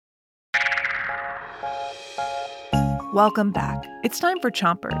Welcome back. It's time for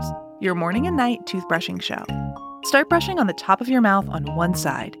Chompers, your morning and night toothbrushing show. Start brushing on the top of your mouth on one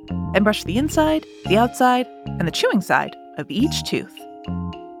side, and brush the inside, the outside, and the chewing side of each tooth.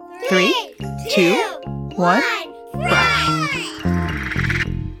 3, 2, 1, brush.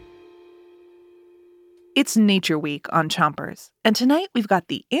 It's Nature Week on Chompers, and tonight we've got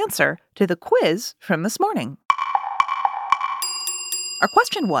the answer to the quiz from this morning. Our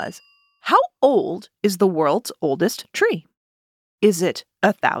question was, how old is the world's oldest tree? Is it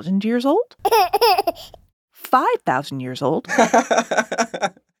 1,000 years old? 5,000 years old?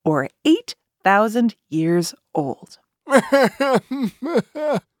 Or 8,000 years old?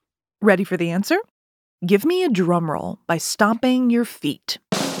 Ready for the answer? Give me a drum roll by stomping your feet.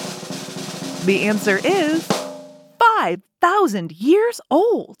 The answer is 5,000 years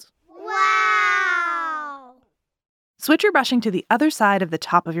old. Wow! Switch your brushing to the other side of the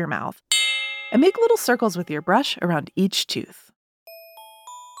top of your mouth and make little circles with your brush around each tooth.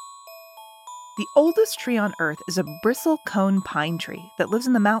 The oldest tree on Earth is a bristlecone pine tree that lives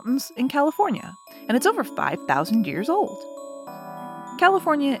in the mountains in California, and it's over 5,000 years old.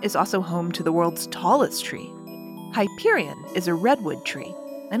 California is also home to the world's tallest tree. Hyperion is a redwood tree,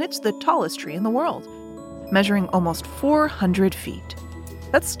 and it's the tallest tree in the world, measuring almost 400 feet.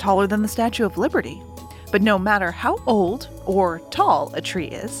 That's taller than the Statue of Liberty. But no matter how old or tall a tree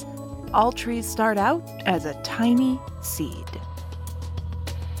is, all trees start out as a tiny seed.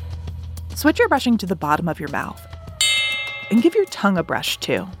 Switch your brushing to the bottom of your mouth and give your tongue a brush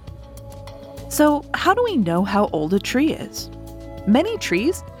too. So, how do we know how old a tree is? Many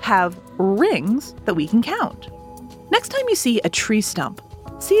trees have rings that we can count. Next time you see a tree stump,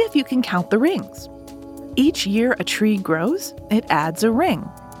 see if you can count the rings. Each year a tree grows, it adds a ring.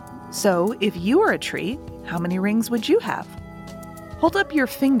 So, if you were a tree, how many rings would you have? Hold up your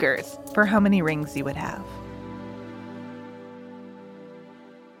fingers for how many rings you would have.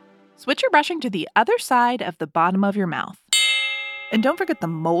 Switch your brushing to the other side of the bottom of your mouth. And don't forget the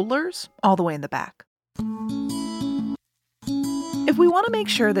molars all the way in the back. If we want to make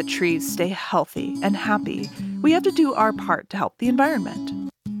sure that trees stay healthy and happy, we have to do our part to help the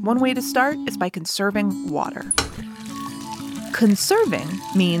environment. One way to start is by conserving water. Conserving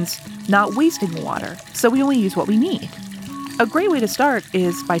means not wasting water, so we only use what we need. A great way to start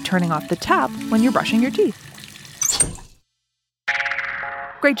is by turning off the tap when you're brushing your teeth.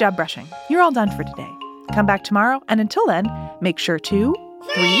 Great job brushing. You're all done for today. Come back tomorrow, and until then, make sure to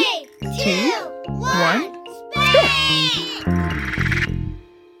 3, 2, 1, spit!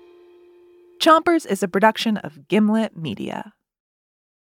 Chompers is a production of Gimlet Media.